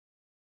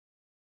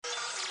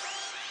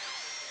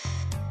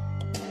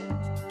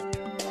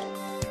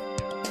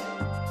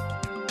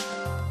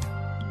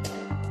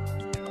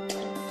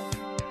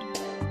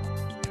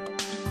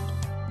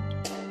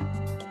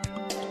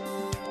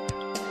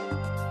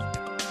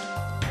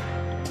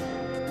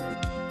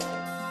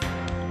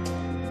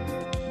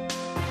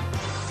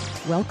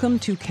Welcome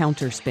to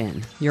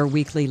Counterspin, your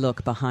weekly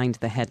look behind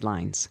the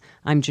headlines.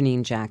 I'm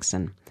Janine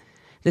Jackson.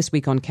 This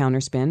week on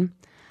Counterspin,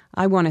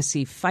 I want to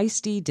see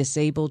feisty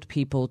disabled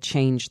people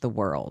change the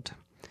world.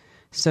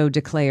 So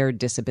declared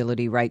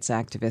disability rights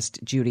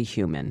activist Judy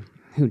Heumann,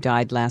 who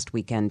died last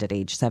weekend at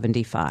age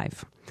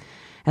 75.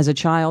 As a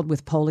child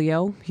with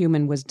polio,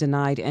 Heumann was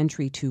denied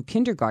entry to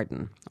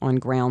kindergarten on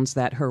grounds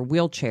that her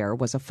wheelchair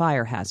was a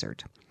fire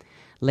hazard.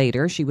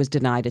 Later, she was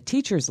denied a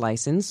teacher's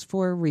license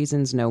for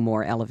reasons no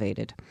more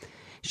elevated.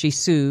 She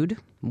sued,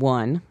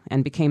 won,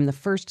 and became the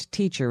first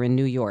teacher in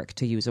New York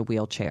to use a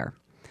wheelchair.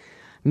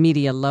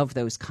 Media love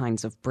those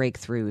kinds of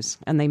breakthroughs,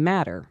 and they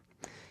matter.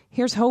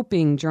 Here's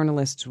hoping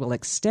journalists will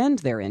extend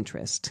their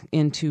interest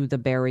into the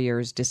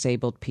barriers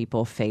disabled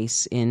people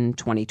face in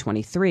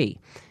 2023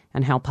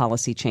 and how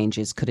policy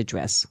changes could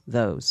address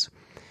those.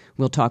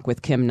 We'll talk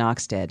with Kim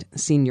Noxted,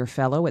 Senior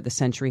Fellow at the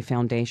Century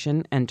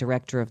Foundation and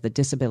Director of the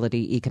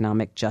Disability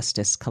Economic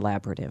Justice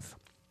Collaborative.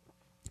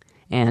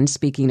 And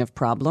speaking of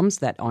problems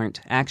that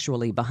aren't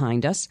actually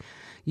behind us,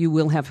 you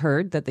will have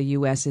heard that the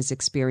U.S. is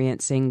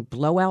experiencing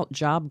blowout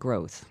job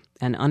growth,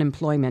 and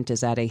unemployment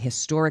is at a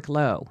historic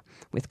low,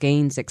 with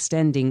gains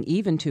extending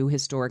even to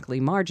historically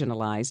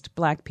marginalized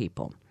Black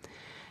people.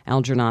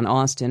 Algernon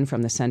Austin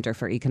from the Center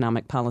for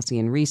Economic Policy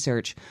and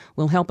Research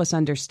will help us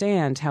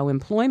understand how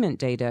employment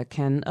data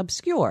can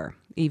obscure,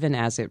 even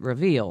as it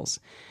reveals,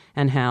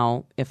 and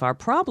how, if our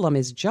problem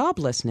is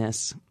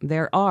joblessness,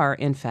 there are,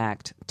 in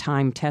fact,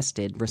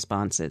 time-tested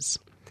responses.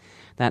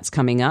 That's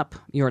coming up.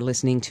 You're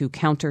listening to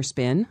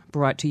Counterspin,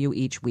 brought to you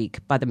each week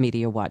by the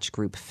Media Watch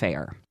Group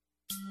FAIR.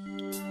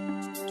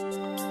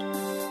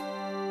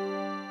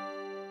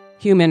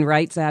 Human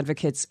rights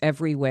advocates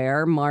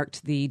everywhere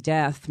marked the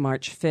death,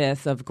 March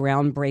 5th, of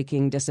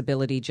groundbreaking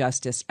disability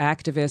justice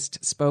activist,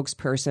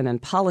 spokesperson,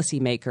 and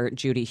policymaker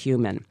Judy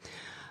Heumann.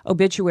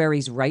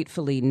 Obituaries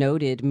rightfully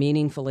noted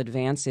meaningful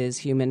advances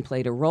Heumann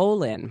played a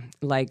role in,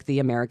 like the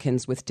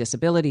Americans with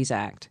Disabilities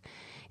Act.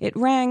 It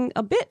rang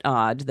a bit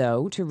odd,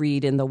 though, to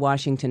read in the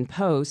Washington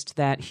Post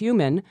that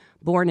Heumann,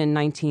 born in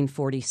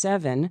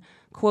 1947,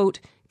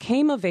 quote,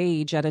 came of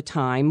age at a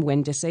time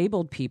when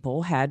disabled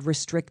people had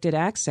restricted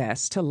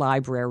access to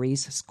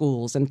libraries,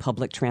 schools, and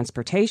public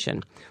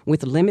transportation,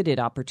 with limited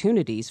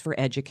opportunities for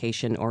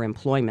education or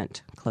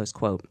employment, close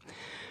quote.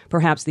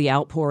 Perhaps the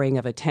outpouring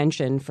of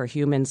attention for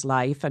Heumann's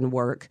life and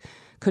work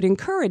could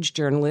encourage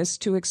journalists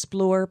to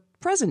explore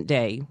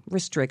present-day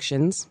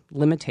restrictions,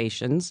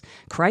 limitations,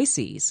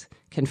 crises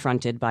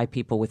confronted by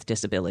people with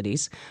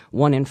disabilities,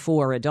 1 in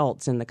 4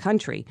 adults in the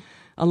country,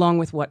 along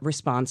with what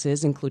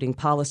responses, including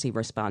policy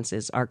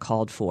responses, are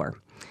called for.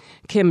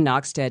 Kim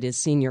Noxted is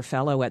Senior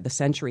Fellow at the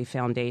Century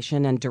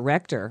Foundation and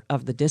Director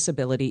of the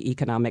Disability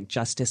Economic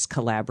Justice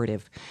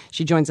Collaborative.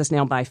 She joins us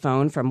now by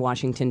phone from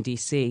Washington,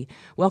 D.C.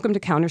 Welcome to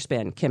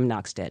Counterspin, Kim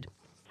Noxted.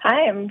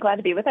 Hi, I'm glad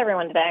to be with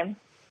everyone today.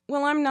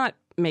 Well, I'm not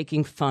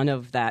making fun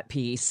of that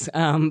piece,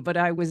 but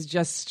I was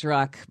just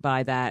struck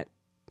by that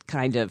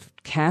kind of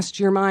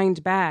cast your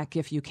mind back,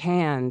 if you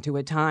can, to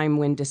a time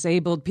when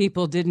disabled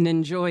people didn't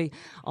enjoy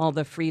all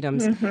the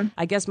freedoms. Mm-hmm.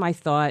 I guess my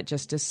thought,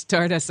 just to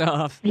start us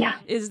off,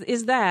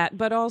 is that,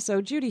 but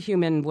also Judy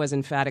Heumann was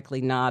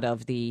emphatically not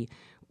of the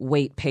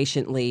wait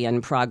patiently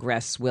and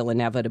progress will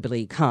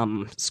inevitably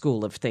come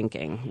school of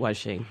thinking, was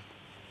she?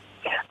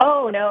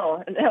 Oh,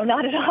 no,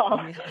 not at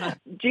all. Yeah.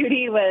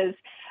 Judy was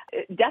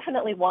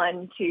definitely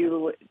one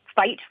to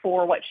fight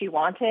for what she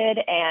wanted,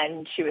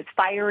 and she was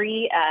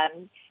fiery.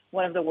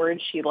 One of the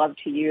words she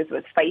loved to use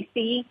was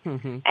feisty,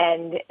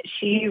 and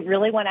she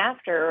really went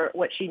after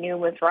what she knew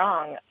was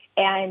wrong.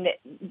 And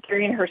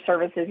during her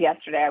services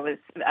yesterday, I was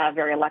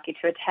very lucky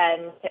to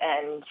attend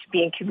and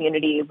be in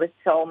community with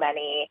so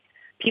many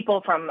people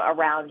from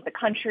around the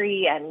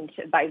country and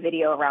by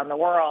video around the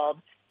world.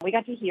 We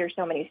got to hear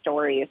so many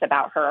stories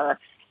about her,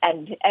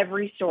 and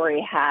every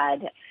story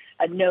had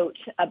a note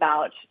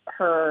about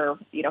her,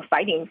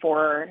 fighting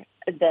for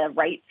the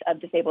rights of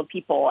disabled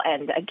people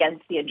and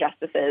against the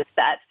injustices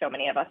that so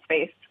many of us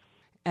face.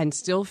 And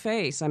still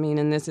face. I mean,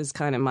 and this is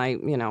kind of my,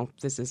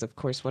 this is, of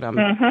course, what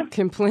I'm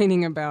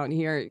complaining about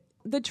here.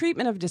 The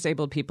treatment of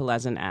disabled people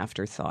as an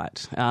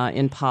afterthought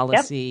in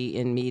policy,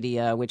 in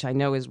media, which I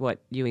know is what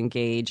you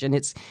engage. And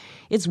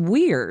it's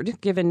weird,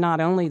 given not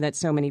only that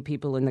so many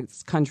people in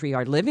this country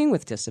are living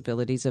with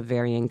disabilities of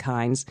varying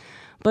kinds,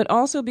 but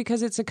also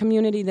because it's a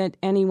community that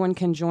anyone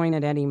can join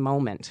at any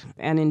moment.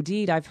 And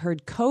indeed, I've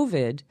heard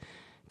COVID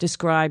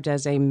described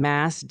as a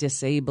mass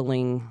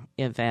disabling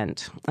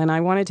event. And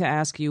I wanted to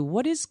ask you,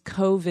 what is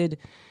COVID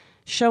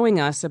showing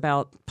us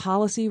about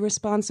policy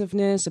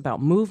responsiveness,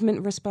 about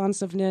movement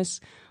responsiveness?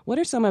 What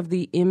are some of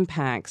the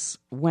impacts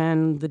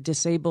when the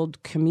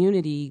disabled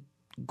community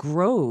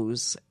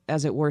grows,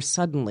 as it were,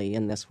 suddenly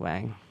in this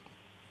way?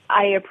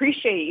 I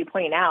appreciate you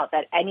pointing out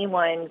that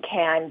anyone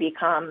can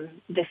become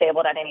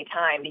disabled at any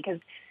time, because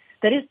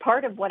that is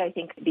part of what I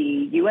think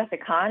the U.S.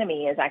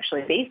 economy is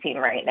actually facing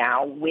right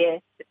now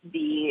with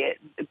the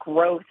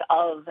growth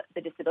of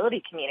the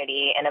disability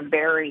community in a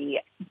very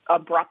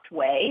abrupt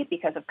way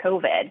because of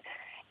COVID.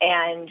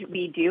 And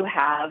we do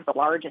have the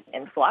largest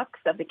influx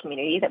of the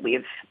community that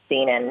we've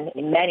seen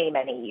in many,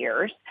 many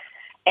years.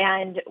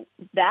 And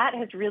that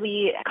has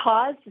really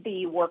caused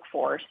the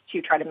workforce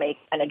to try to make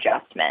an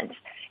adjustment.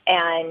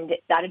 And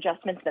that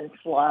adjustment's been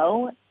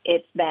slow.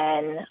 It's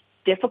been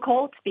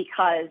difficult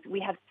because we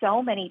have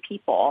so many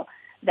people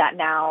that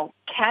now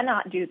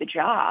cannot do the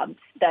jobs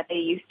that they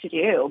used to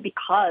do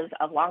because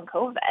of long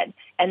COVID.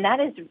 And that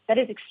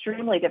is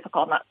extremely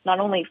difficult, not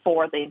only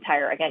for the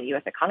entire, again,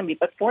 U.S. economy,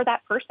 but for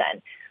that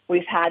person.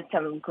 We've had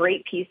some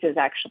great pieces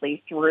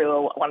actually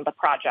through one of the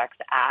projects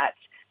at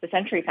the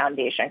Century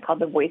Foundation called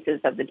the Voices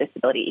of the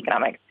Disability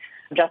Economic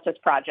Justice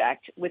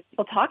Project, with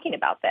people talking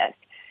about this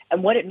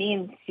and what it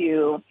means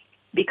to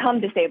become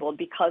disabled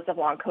because of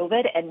long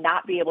COVID and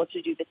not be able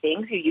to do the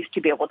things you used to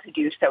be able to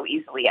do so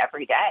easily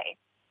every day.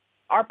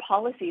 Our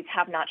policies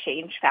have not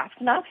changed fast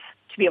enough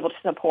to be able to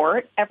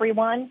support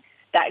everyone.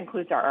 That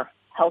includes our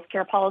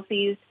healthcare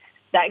policies.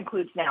 That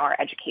includes now our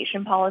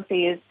education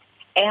policies.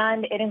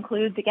 And it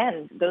includes,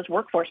 again, those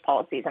workforce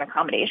policies and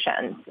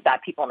accommodations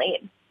that people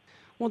need.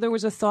 Well, there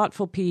was a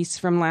thoughtful piece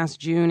from last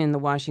June in the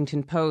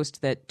Washington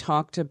Post that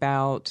talked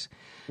about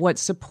what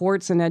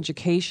supports and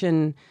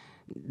education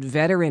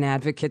veteran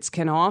advocates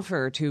can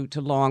offer to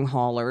long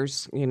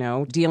haulers,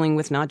 dealing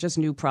with not just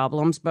new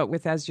problems, but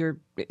with, as you're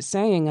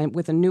saying,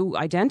 with a new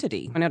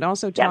identity. And it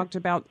also talked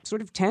about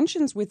sort of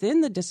tensions within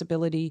the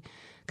disability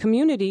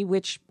community,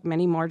 which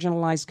many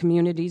marginalized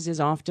communities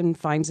often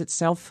finds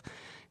itself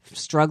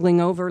struggling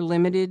over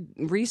limited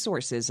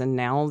resources. And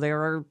now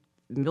there are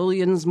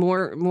millions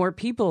more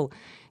people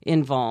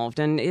involved.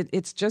 And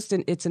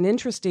it's an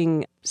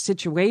interesting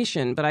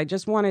situation. But I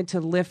just wanted to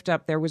lift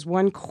up, there was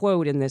one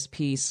quote in this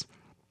piece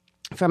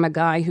from a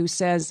guy who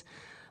says,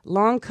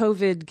 long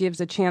COVID gives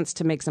a chance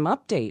to make some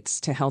updates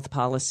to health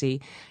policy,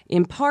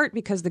 in part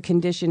because the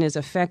condition is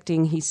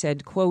affecting, he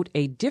said, quote,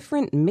 a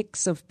different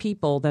mix of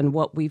people than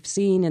what we've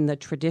seen in the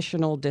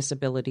traditional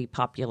disability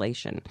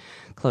population,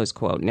 close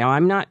quote. Now,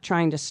 I'm not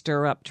trying to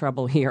stir up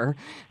trouble here,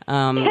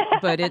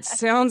 but it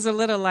sounds a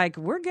little like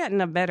we're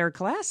getting a better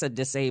class of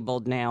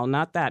disabled now,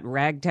 not that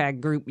ragtag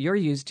group you're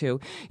used to,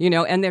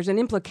 and there's an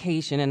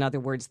implication, in other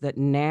words, that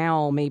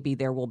now maybe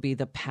there will be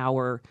the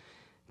power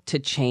to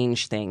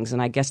change things.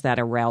 And I guess that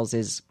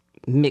arouses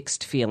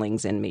mixed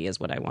feelings in me is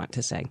what I want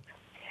to say.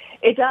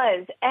 It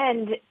does.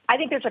 And I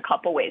think there's a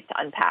couple ways to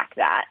unpack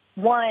that.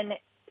 One,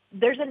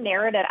 there's a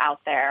narrative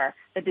out there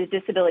that the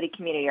disability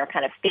community are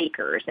kind of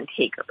fakers and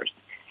takers.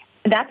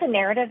 That's a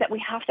narrative that we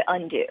have to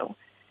undo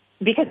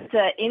because it's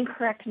an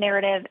incorrect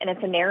narrative, and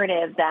it's a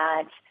narrative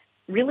that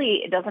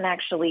really doesn't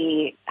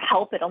actually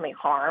help. It only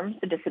harms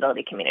the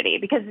disability community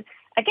because,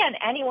 again,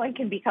 anyone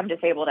can become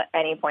disabled at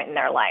any point in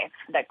their life.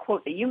 That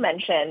quote that you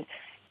mentioned,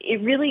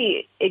 it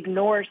really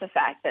ignores the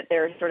fact that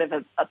there's sort of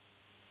a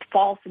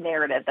false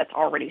narrative that's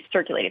already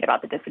circulated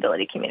about the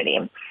disability community.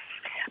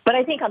 But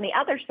I think on the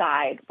other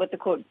side, what the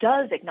quote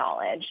does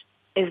acknowledge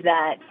is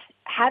that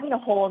having a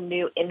whole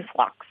new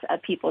influx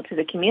of people to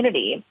the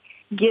community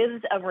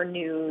gives a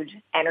renewed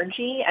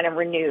energy and a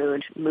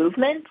renewed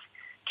movement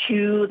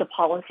to the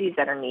policies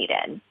that are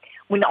needed.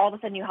 When all of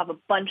a sudden you have a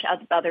bunch of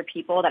other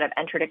people that have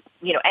entered,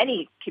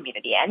 any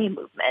community, any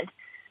movement,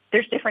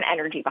 there's different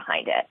energy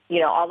behind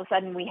it. All of a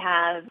sudden we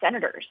have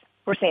senators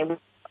who are saying,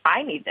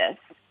 I need this.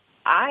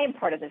 I am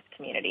part of this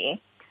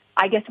community.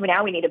 I guess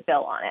now we need a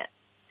bill on it.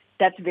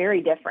 That's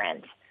very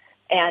different.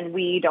 And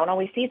we don't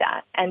always see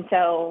that. And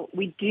so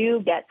we do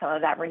get some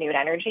of that renewed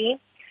energy,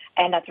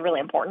 and that's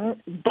really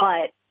important.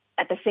 But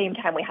at the same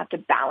time, we have to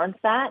balance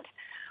that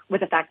with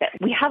the fact that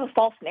we have a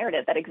false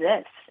narrative that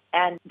exists,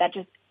 and that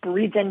just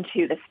breeds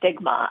into the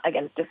stigma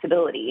against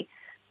disability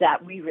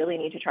that we really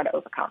need to try to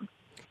overcome.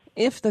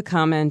 If the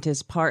comment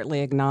is partly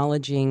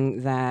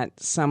acknowledging that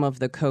some of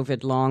the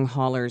COVID long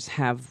haulers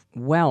have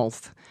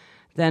wealth,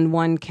 then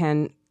one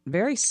can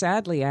very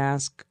sadly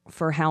ask,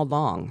 for how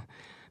long?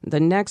 The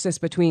nexus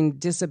between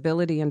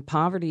disability and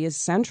poverty is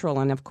central,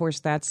 and of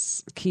course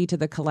that's key to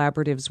the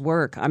collaborative's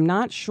work. I'm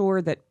not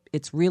sure that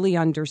it's really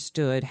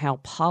understood how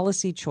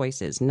policy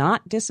choices,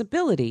 not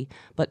disability,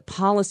 but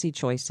policy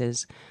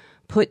choices,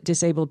 put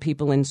disabled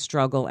people in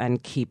struggle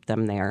and keep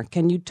them there.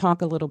 Can you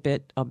talk a little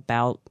bit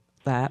about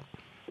that?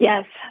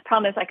 Yes, I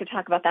promise I could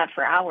talk about that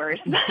for hours.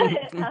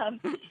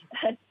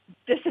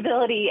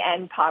 Disability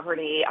and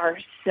poverty are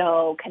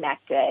so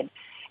connected.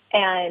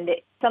 And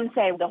some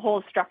say the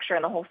whole structure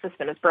and the whole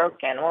system is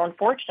broken. Well,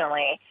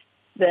 unfortunately,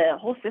 the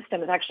whole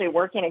system is actually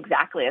working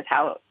exactly as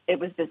how it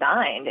was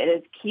designed. It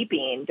is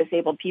keeping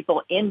disabled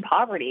people in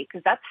poverty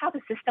because that's how the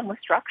system was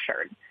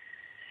structured.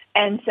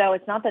 And so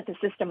it's not that the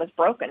system was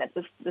broken.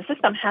 It's the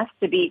system has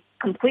to be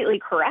completely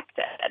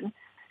corrected.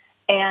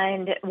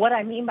 And what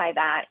I mean by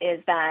that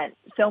is that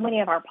so many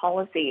of our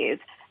policies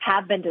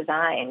have been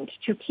designed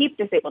to keep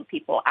disabled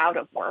people out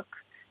of work,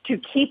 to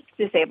keep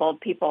disabled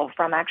people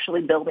from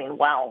actually building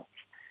wealth,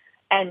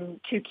 and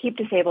to keep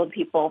disabled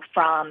people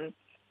from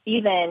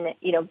even,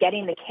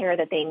 getting the care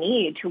that they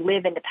need to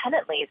live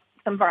independently.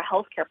 Some of our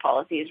healthcare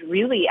policies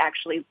really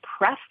actually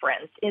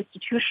preference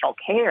institutional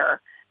care,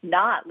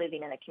 not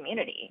living in a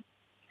community.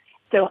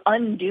 So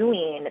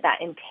undoing that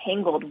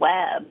entangled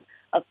web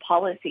of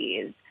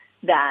policies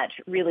that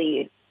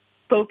really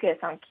focus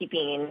on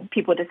keeping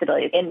people with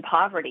disabilities in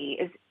poverty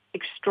is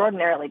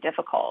extraordinarily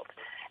difficult.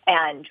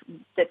 And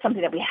that's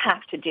something that we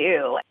have to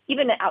do.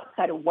 Even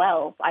outside of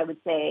wealth, I would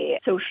say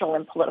social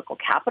and political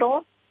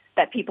capital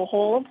that people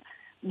hold,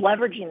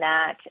 leveraging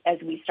that as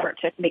we start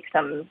to make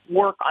some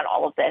work on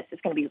all of this is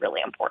going to be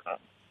really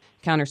important.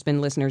 Counterspin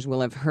listeners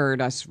will have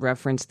heard us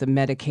reference the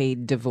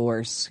Medicaid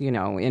divorce,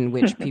 in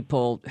which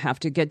people have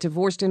to get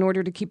divorced in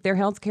order to keep their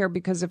health care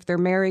because if they're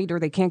married, or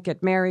they can't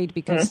get married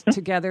because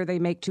together they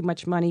make too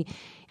much money.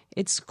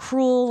 It's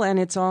cruel and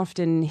it's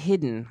often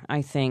hidden,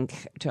 I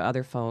think, to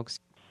other folks.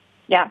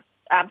 Yeah,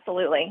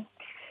 absolutely.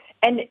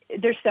 And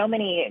there's so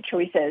many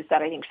choices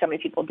that I think so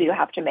many people do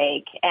have to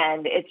make.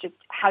 And it's just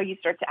how you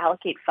start to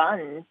allocate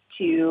funds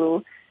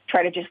to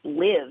try to just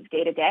live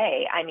day to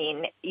day. I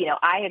mean,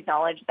 I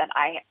acknowledge that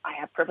I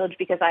have privilege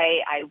because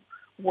I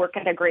work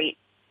at a great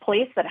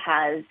place that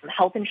has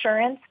health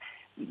insurance,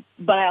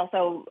 but I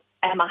also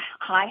am a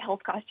high health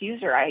cost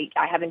user. I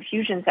have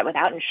infusions that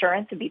without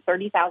insurance would be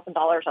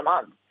 $30,000 a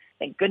month.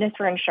 Thank goodness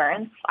for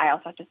insurance. I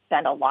also have to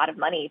spend a lot of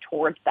money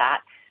towards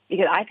that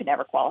because I could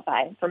never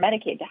qualify for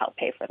Medicaid to help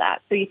pay for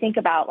that. So you think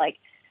about,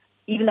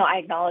 even though I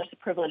acknowledge the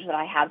privilege that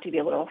I have to be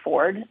able to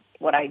afford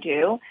what I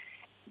do,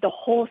 the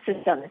whole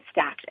system is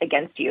stacked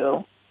against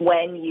you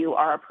when you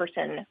are a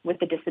person with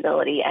a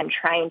disability and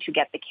trying to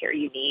get the care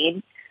you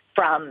need,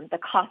 from the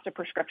cost of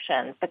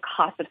prescriptions, the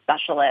cost of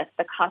specialists,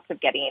 the cost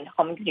of getting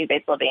home and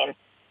community-based living,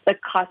 the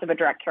cost of a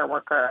direct care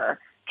worker,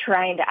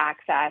 trying to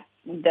access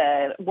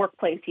the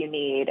workplace you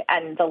need,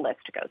 and the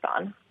list goes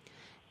on.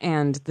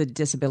 And the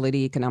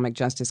Disability Economic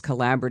Justice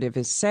Collaborative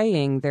is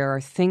saying there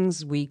are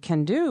things we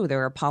can do.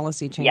 There are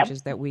policy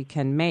changes that we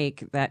can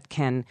make that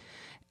can,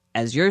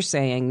 as you're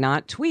saying,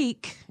 not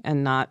tweak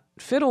and not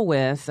fiddle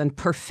with and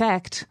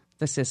perfect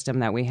the system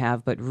that we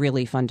have, but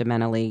really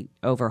fundamentally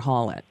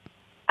overhaul it.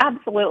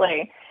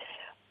 Absolutely.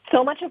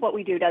 So much of what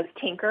we do does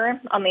tinker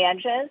on the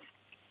edges,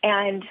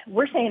 and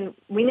we're saying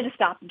we need to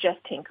stop just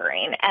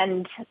tinkering.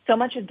 And so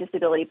much of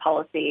disability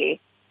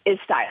policy is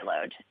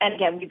siloed. And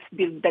again,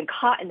 we've been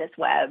caught in this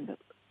web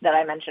that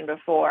I mentioned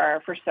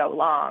before for so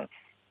long.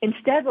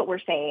 Instead, what we're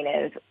saying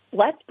is,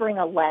 let's bring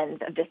a lens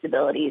of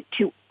disability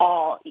to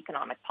all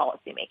economic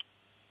policy making: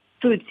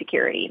 food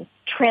security,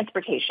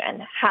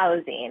 transportation,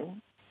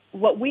 housing.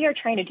 What we are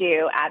trying to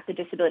do at the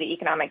Disability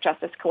Economic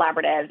Justice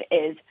Collaborative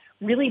is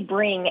really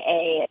bring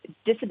a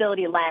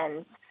disability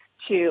lens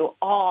to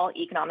all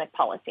economic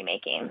policy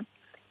making.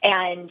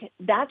 And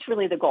that's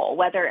really the goal.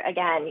 Whether,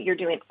 again, you're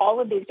doing all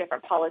of these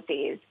different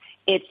policies,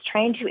 it's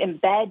trying to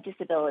embed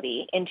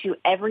disability into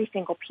every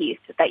single piece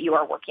that you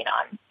are working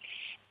on.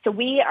 So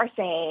we are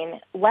saying,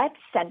 let's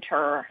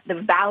center the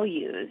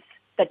values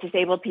that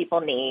disabled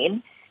people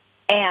need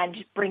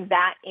and bring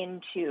that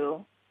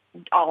into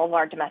all of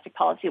our domestic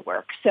policy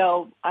work.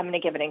 So I'm going to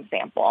give an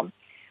example.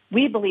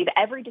 We believe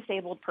every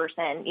disabled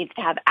person needs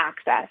to have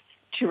access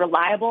to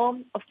reliable,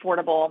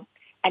 affordable,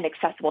 and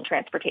accessible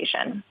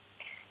transportation.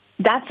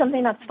 That's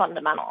something that's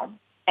fundamental.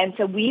 And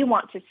so we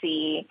want to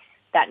see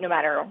that no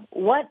matter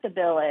what the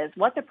bill is,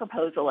 what the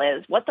proposal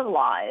is, what the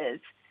law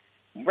is,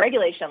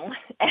 regulation,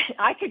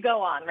 I could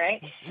go on,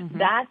 right? Mm-hmm.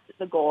 That's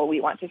the goal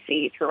we want to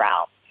see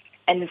throughout.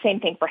 And the same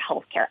thing for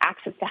healthcare,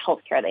 access to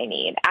healthcare they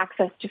need,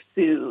 access to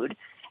food.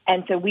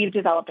 And so we've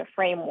developed a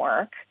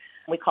framework.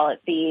 We call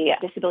it the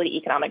Disability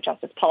Economic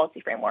Justice Policy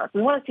Framework.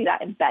 We want to see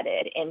that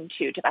embedded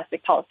into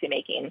domestic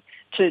policymaking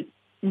to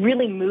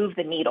really move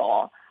the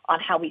needle on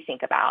how we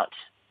think about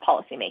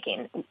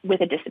policymaking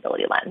with a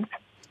disability lens.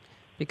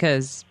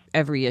 Because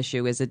every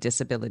issue is a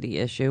disability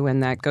issue,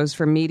 and that goes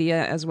for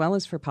media as well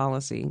as for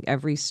policy.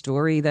 Every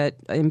story that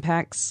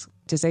impacts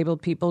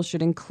disabled people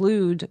should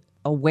include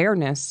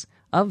awareness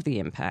of the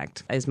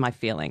impact, is my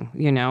feeling.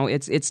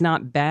 It's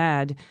not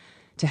bad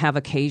to have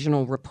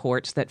occasional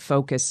reports that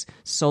focus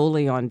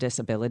solely on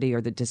disability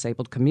or the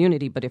disabled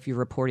community. But if you're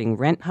reporting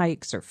rent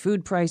hikes or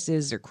food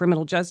prices or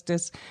criminal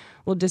justice,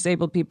 well,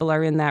 disabled people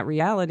are in that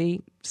reality,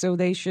 so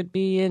they should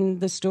be in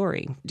the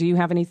story. Do you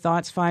have any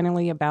thoughts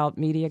finally about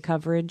media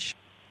coverage?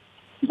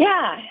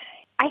 Yeah,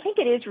 I think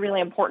it is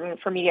really important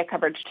for media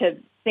coverage to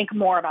think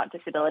more about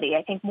disability.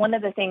 I think one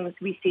of the things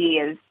we see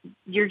is,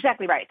 you're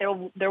exactly right,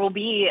 there will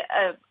be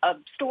a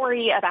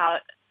story about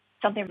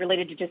something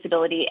related to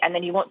disability, and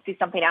then you won't see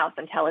something else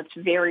until it's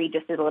very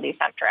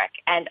disability-centric.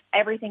 And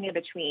everything in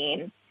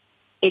between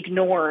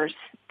ignores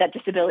that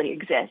disability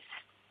exists.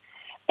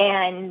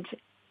 And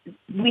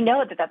we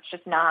know that that's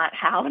just not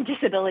how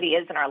disability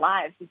is in our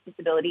lives.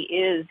 Disability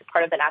is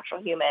part of the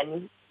natural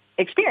human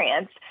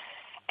experience.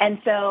 And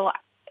so,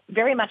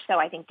 very much so,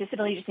 I think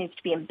disability just needs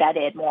to be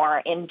embedded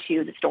more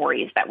into the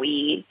stories that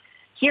we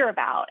hear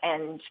about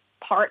and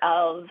part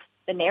of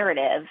the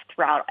narrative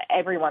throughout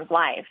everyone's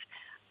life.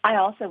 I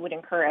also would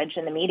encourage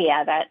in the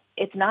media that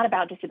it's not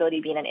about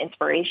disability being an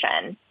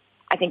inspiration.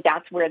 I think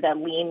that's where the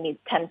lean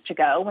tends to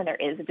go when there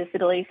is a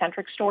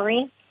disability-centric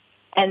story.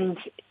 And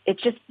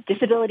it's just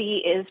disability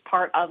is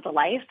part of the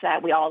life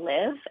that we all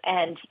live.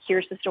 And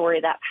here's the story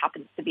that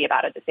happens to be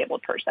about a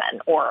disabled person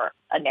or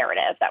a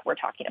narrative that we're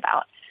talking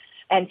about.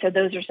 And so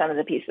those are some of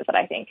the pieces that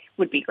I think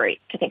would be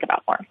great to think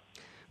about more.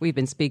 We've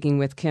been speaking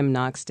with Kim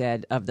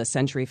Knoxted of the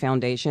Century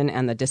Foundation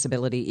and the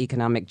Disability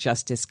Economic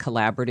Justice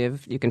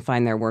Collaborative. You can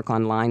find their work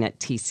online at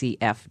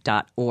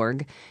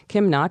tcf.org.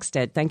 Kim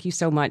Knoxted, thank you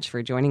so much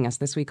for joining us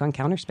this week on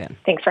Counterspin.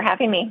 Thanks for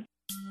having me.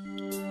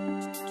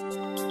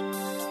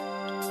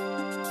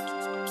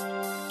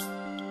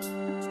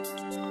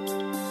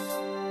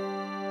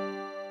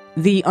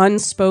 The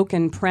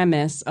unspoken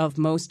premise of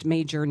most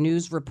major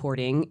news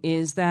reporting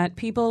is that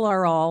people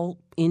are all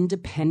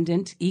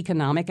independent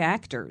economic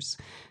actors,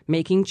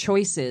 making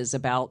choices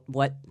about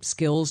what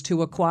skills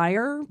to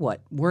acquire,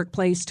 what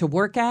workplace to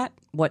work at,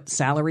 what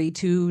salary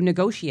to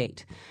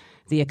negotiate.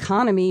 The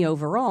economy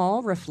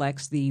overall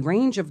reflects the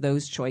range of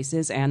those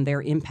choices and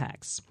their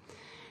impacts.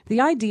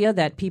 The idea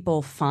that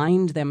people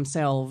find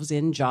themselves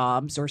in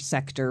jobs or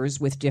sectors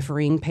with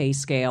differing pay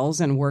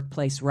scales and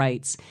workplace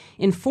rights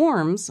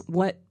informs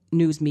what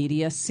news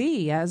media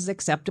see as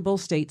acceptable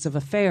states of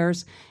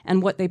affairs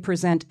and what they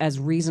present as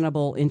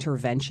reasonable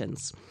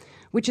interventions,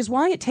 which is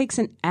why it takes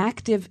an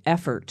active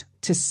effort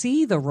to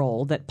see the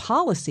role that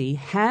policy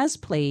has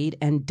played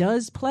and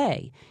does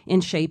play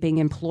in shaping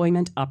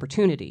employment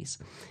opportunities.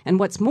 And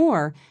what's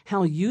more,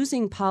 how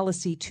using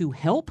policy to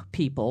help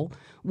people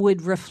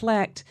would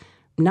reflect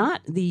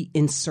not the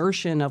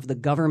insertion of the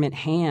government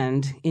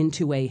hand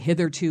into a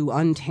hitherto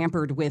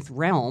untampered with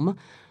realm,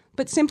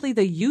 but simply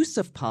the use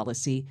of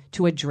policy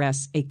to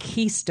address a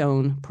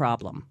keystone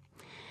problem.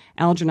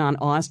 Algernon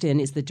Austin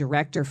is the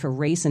Director for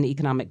Race and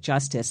Economic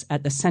Justice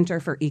at the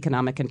Center for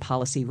Economic and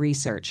Policy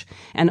Research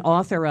and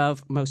author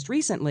of, most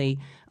recently,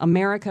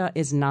 America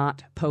is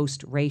Not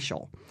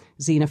Post-Racial: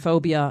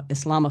 Xenophobia,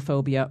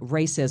 Islamophobia,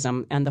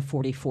 Racism, and the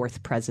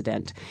 44th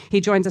President.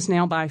 He joins us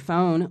now by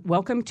phone.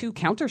 Welcome to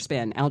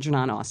Counterspin,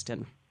 Algernon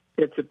Austin.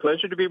 It's a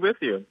pleasure to be with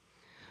you.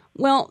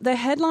 Well, the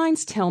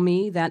headlines tell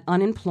me that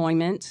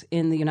unemployment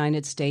in the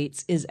United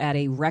States is at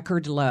a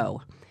record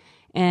low.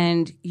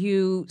 And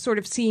you sort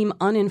of seem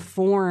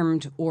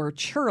uninformed or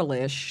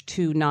churlish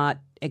to not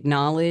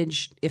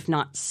acknowledge, if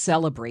not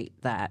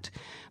celebrate that.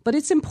 But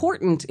it's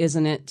important,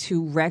 isn't it,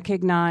 to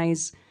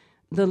recognize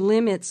the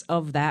limits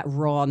of that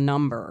raw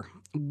number.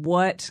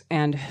 What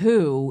and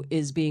who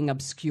is being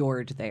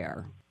obscured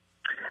there?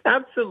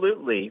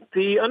 Absolutely.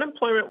 The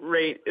unemployment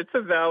rate, it's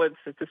a valid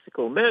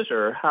statistical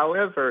measure.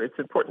 However, it's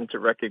important to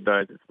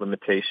recognize its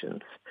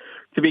limitations.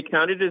 To be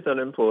counted as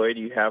unemployed,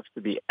 you have to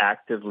be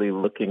actively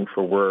looking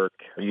for work.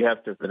 You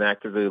have to have been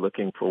actively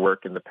looking for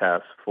work in the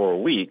past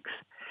 4 weeks.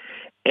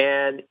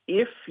 And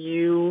if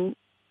you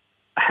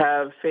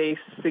have faced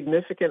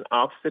significant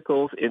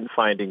obstacles in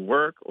finding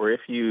work, or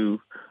if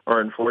you are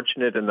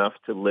unfortunate enough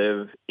to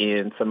live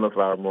in some of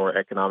our more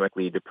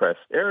economically depressed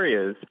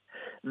areas,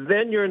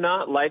 then you're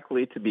not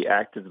likely to be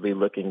actively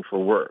looking for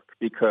work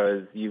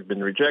because you've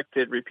been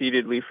rejected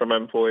repeatedly from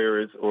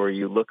employers, or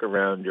you look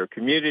around your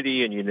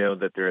community and you know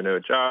that there are no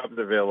jobs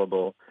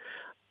available.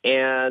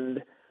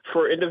 And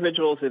for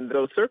individuals in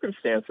those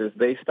circumstances,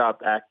 they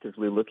stop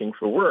actively looking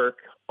for work,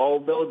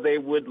 although they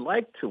would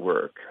like to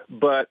work.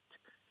 But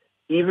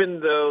even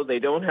though they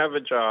don't have a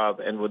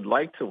job and would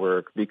like to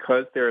work,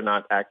 because they're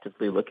not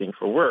actively looking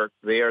for work,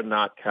 they are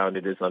not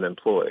counted as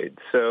unemployed.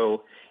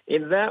 So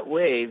in that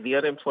way, the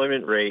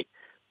unemployment rate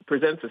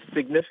presents a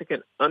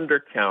significant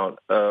undercount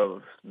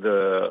of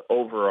the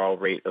overall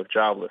rate of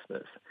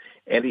joblessness.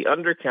 And the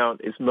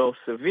undercount is most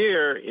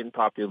severe in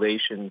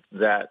populations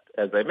that,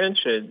 as I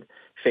mentioned,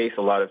 face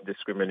a lot of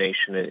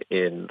discrimination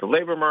in the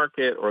labor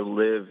market or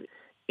live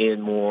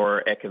in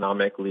more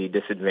economically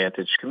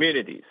disadvantaged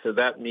communities. So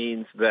that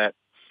means that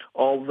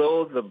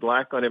although the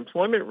black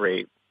unemployment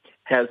rate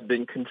has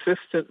been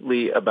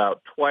consistently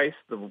about twice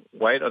the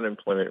white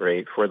unemployment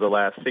rate for the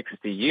last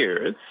 60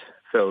 years,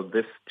 so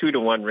this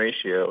 2-to-1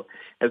 ratio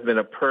has been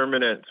a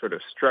permanent sort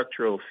of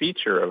structural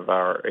feature of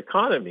our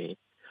economy,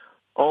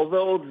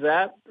 although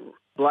that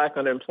black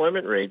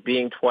unemployment rate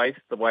being twice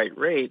the white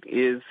rate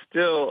is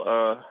still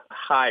a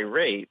high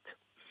rate,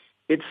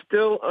 it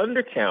still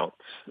undercounts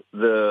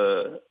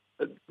the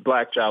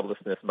black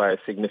joblessness by a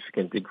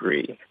significant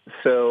degree.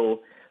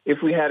 So if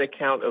we had a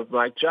count of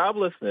black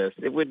joblessness,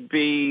 it would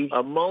be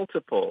a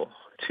multiple,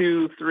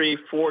 2, 3,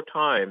 4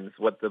 times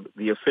what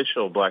the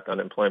official black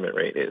unemployment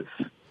rate is.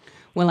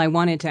 Well, I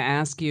wanted to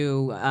ask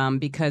you,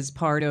 because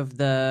part of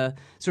the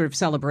sort of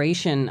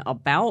celebration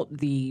about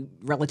the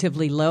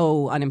relatively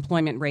low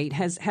unemployment rate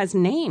has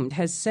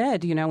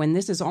said, and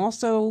this is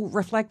also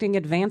reflecting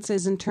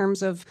advances in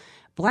terms of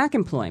black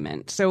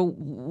employment. So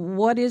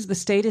what is the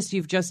status?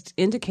 You've just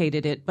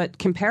indicated it, but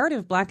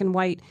comparative black and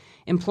white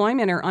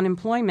employment or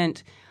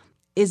unemployment,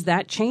 is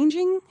that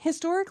changing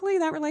historically,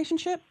 that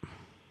relationship?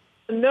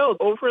 No,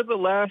 over the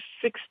last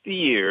 60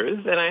 years,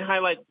 and I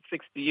highlight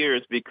 60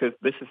 years because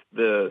this is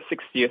the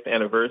 60th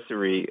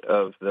anniversary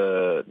of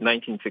the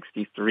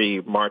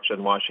 1963 March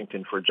on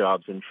Washington for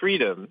Jobs and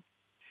Freedom,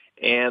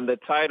 And the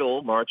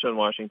title, March on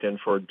Washington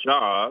for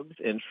Jobs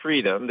and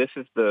Freedom, this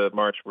is the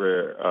march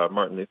where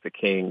Martin Luther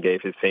King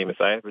gave his famous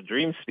I Have a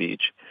Dream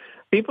speech.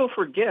 People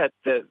forget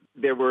that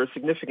there were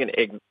significant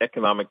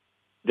economic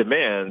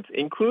demands,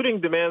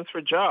 including demands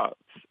for jobs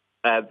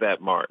at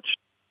that march.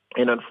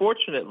 And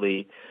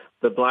unfortunately,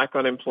 the black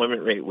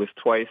unemployment rate was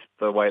twice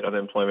the white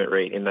unemployment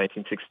rate in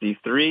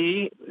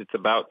 1963. It's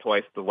about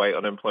twice the white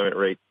unemployment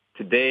rate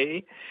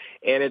today.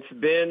 And it's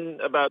been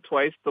about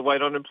twice the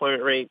white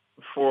unemployment rate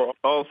for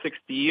all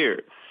 60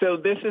 years. So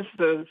this is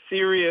the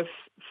serious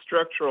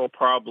structural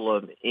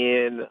problem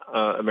in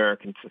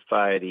American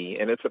society.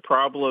 And it's a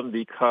problem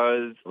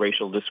because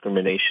racial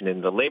discrimination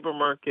in the labor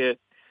market.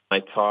 I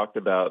talked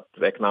about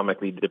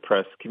economically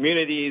depressed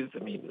communities.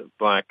 I mean,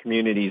 black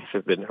communities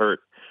have been hurt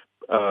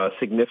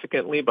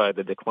significantly by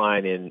the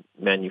decline in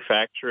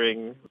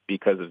manufacturing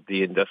because of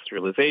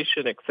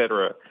deindustrialization, et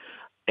cetera.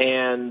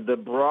 And the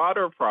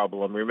broader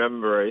problem,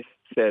 remember I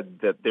said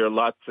that there are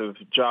lots of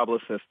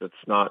joblessness that's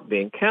not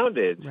being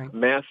counted, right.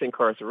 Mass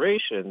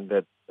incarceration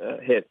that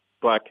hit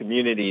black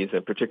communities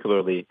and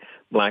particularly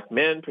black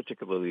men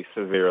particularly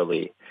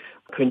severely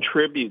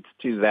contributes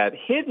to that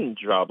hidden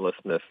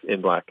joblessness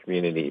in black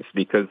communities.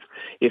 Because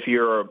if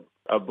you're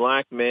a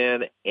black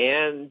man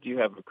and you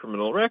have a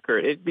criminal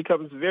record, it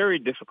becomes very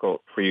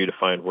difficult for you to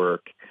find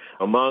work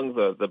among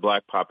the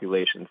black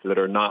populations that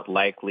are not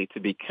likely to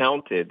be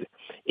counted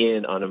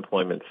in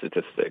unemployment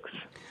statistics.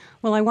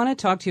 Well, I want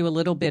to talk to you a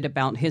little bit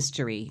about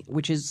history,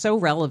 which is so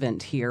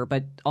relevant here,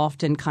 but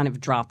often kind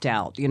of dropped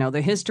out. You know,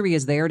 the history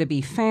is there to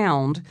be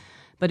found,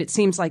 but it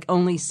seems like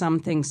only some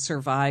things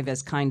survive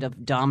as kind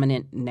of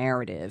dominant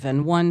narrative.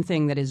 And one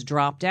thing that is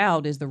dropped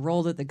out is the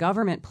role that the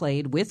government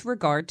played with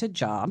regard to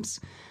jobs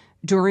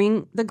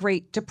during the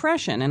Great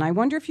Depression. And I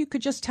wonder if you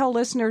could just tell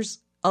listeners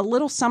a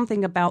little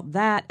something about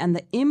that and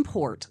the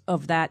import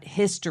of that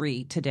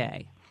history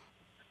today.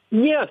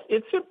 Yes,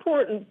 it's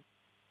important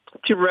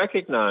to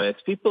recognize.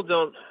 People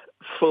don't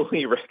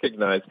fully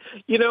recognize.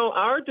 You know,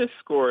 our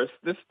discourse,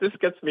 this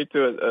gets me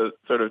to a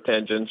sort of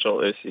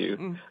tangential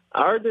issue.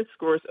 Our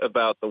discourse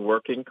about the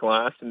working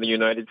class in the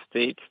United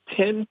States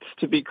tends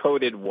to be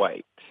coded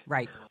white.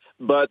 Right.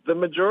 But the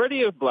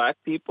majority of black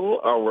people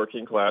are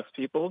working class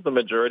people. The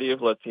majority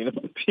of Latino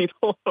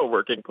people are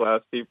working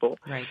class people.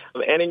 Right.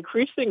 And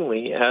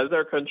increasingly, as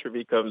our country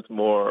becomes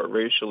more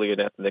racially and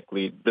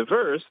ethnically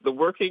diverse, the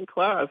working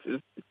class is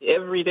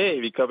every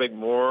day becoming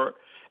more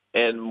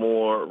and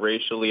more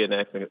racially and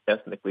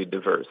ethnically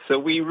diverse. So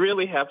we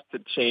really have to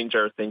change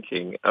our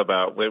thinking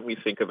about when we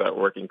think about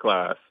working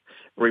class.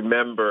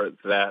 Remember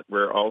that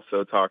we're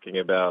also talking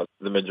about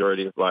the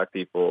majority of black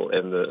people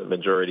and the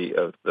majority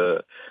of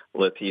the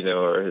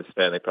Latino or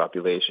Hispanic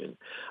population.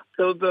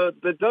 So the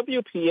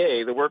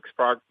WPA, the Works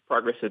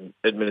Progress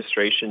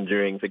Administration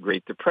during the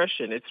Great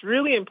Depression, it's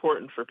really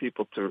important for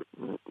people to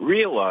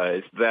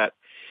realize that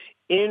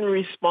in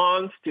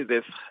response to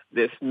this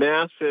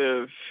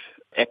massive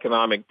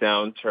economic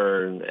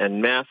downturn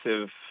and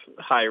massive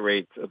high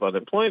rates of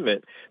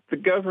unemployment, the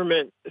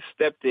government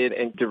stepped in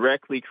and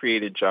directly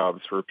created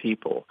jobs for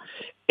people.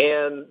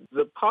 And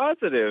the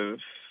positive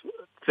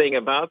thing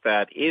about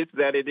that is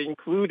that it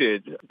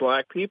included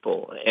black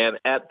people. And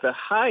at the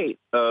height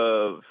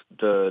of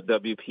the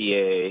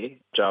WPA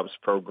jobs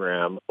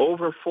program,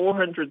 over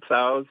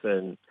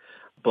 400,000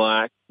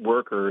 black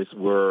workers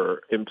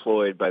were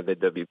employed by the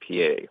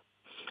WPA.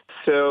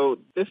 So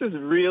this is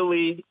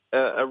really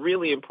a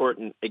really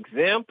important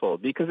example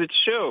because it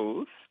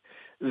shows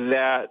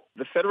that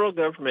the federal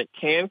government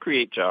can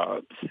create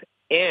jobs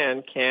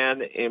and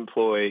can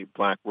employ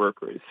black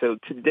workers. So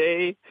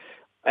today,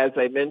 as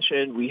I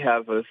mentioned, we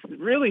have a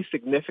really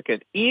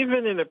significant,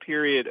 even in a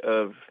period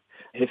of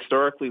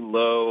historically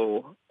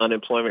low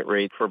unemployment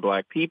rate for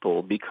black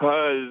people,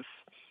 because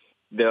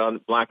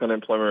the black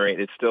unemployment rate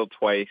is still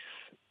twice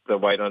the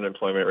white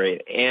unemployment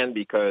rate, and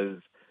because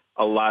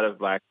a lot of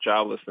black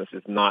joblessness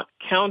is not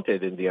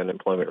counted in the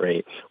unemployment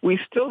rate, we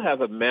still have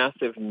a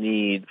massive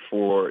need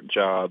for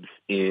jobs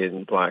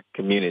in black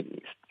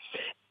communities.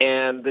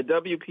 And the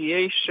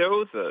WPA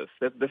shows us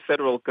that the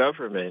federal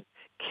government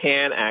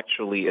can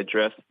actually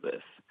address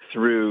this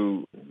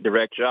through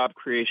direct job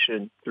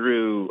creation,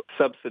 through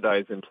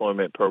subsidized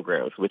employment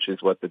programs, which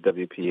is what the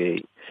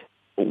WPA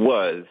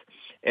was.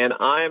 And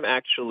I'm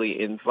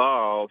actually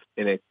involved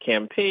in a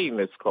campaign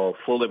that's called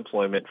Full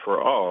Employment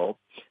for All,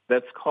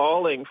 that's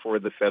calling for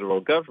the federal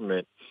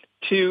government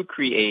to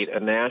create a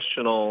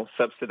national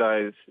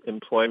subsidized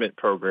employment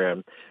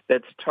program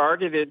that's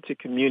targeted to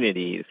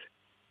communities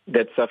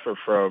that suffer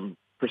from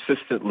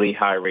persistently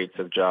high rates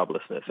of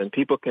joblessness. And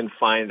people can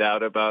find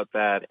out about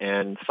that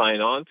and sign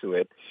on to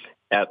it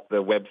at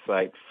the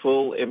website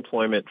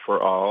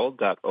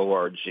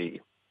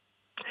fullemploymentforall.org.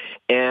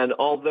 And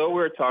although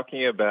we're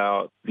talking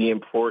about the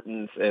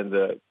importance and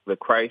the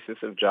crisis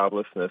of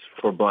joblessness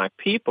for black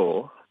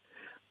people,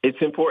 it's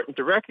important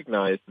to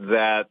recognize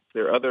that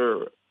there are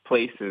other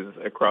places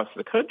across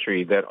the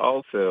country that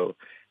also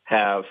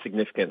have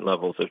significant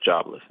levels of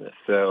joblessness.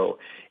 So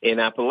in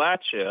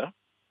Appalachia,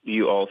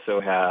 you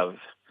also have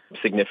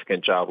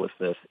significant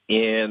joblessness.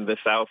 In the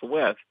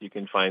Southwest, you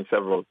can find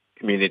several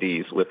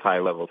communities with high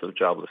levels of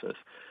joblessness.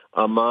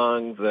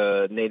 Among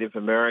the Native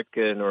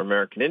American or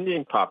American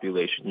Indian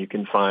population, you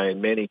can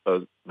find many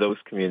of those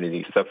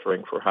communities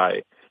suffering for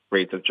high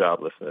rates of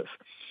joblessness.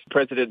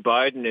 President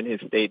Biden, in his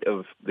State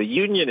of the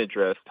Union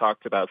address,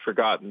 talked about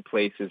forgotten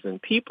places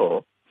and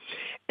people.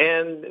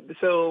 And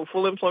so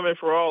full employment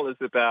for all is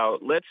about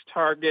let's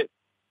target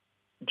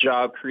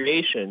job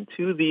creation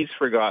to these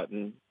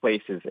forgotten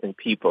places and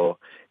people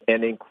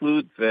and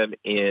include them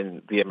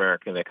in the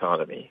American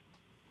economy.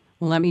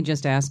 Well, let me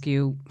just ask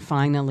you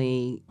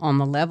finally, on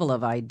the level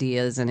of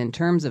ideas and in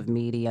terms of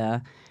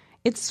media,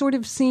 it's sort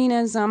of seen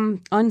as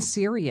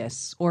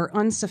unserious or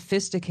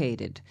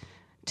unsophisticated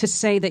to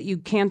say that you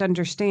can't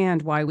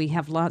understand why we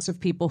have lots of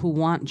people who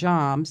want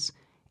jobs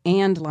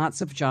and lots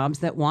of jobs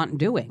that want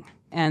doing.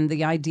 And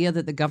the idea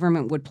that the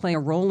government would play a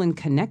role in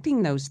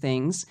connecting those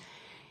things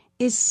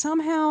is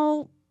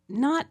somehow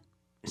not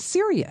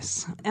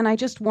serious. And I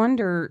just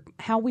wonder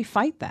how we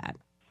fight that.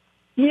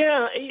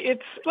 Yeah,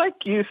 it's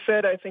like you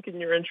said, I think, in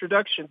your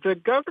introduction. The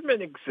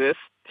government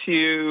exists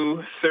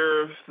to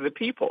serve the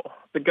people.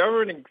 The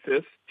government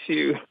exists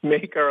to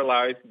make our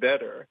lives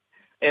better.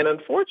 And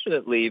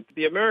unfortunately,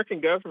 the American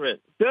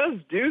government does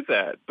do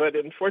that. But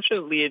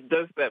unfortunately, it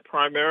does that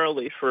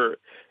primarily for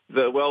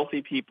the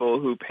wealthy people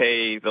who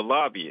pay the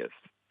lobbyists.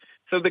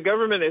 So the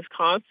government is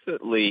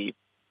constantly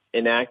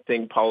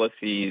enacting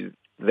policies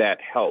that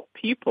help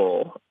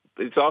people.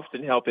 It's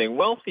often helping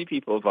wealthy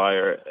people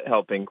via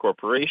helping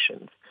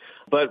corporations.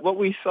 But what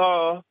we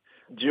saw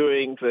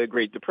during the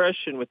Great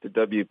Depression with the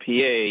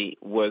WPA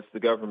was the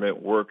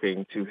government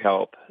working to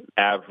help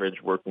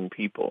average working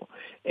people.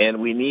 And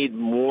we need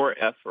more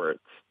efforts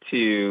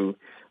to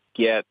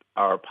get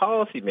our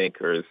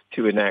policymakers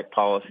to enact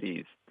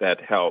policies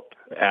that help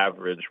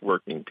average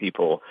working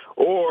people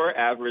or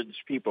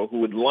average people who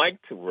would like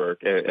to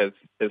work, as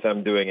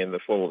I'm doing in the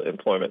Full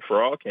Employment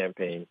for All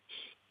campaign,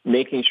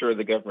 making sure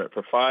the government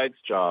provides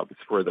jobs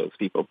for those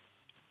people.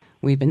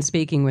 We've been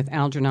speaking with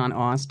Algernon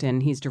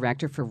Austin. He's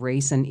Director for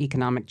Race and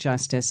Economic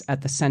Justice at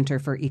the Center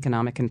for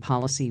Economic and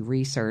Policy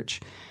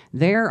Research.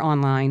 They're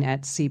online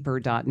at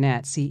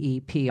CEPR.net,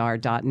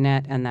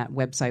 CEPR.net, and that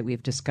website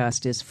we've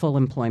discussed is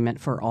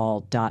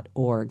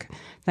fullemploymentforall.org.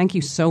 Thank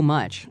you so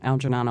much,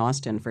 Algernon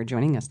Austin, for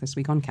joining us this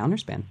week on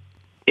Counterspin.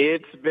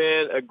 It's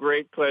been a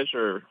great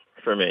pleasure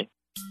for me.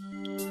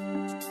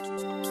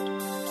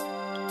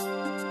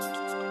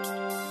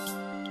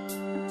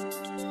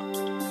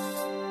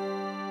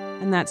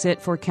 And that's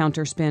it for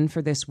Counterspin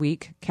for this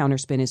week.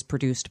 Counterspin is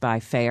produced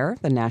by FAIR,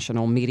 the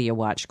National Media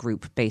Watch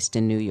group based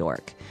in New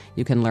York.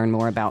 You can learn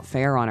more about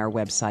FAIR on our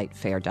website,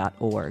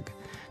 fair.org.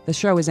 The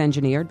show is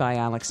engineered by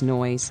Alex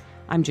Noyes.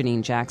 I'm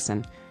Janine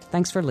Jackson.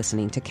 Thanks for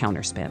listening to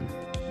Counterspin.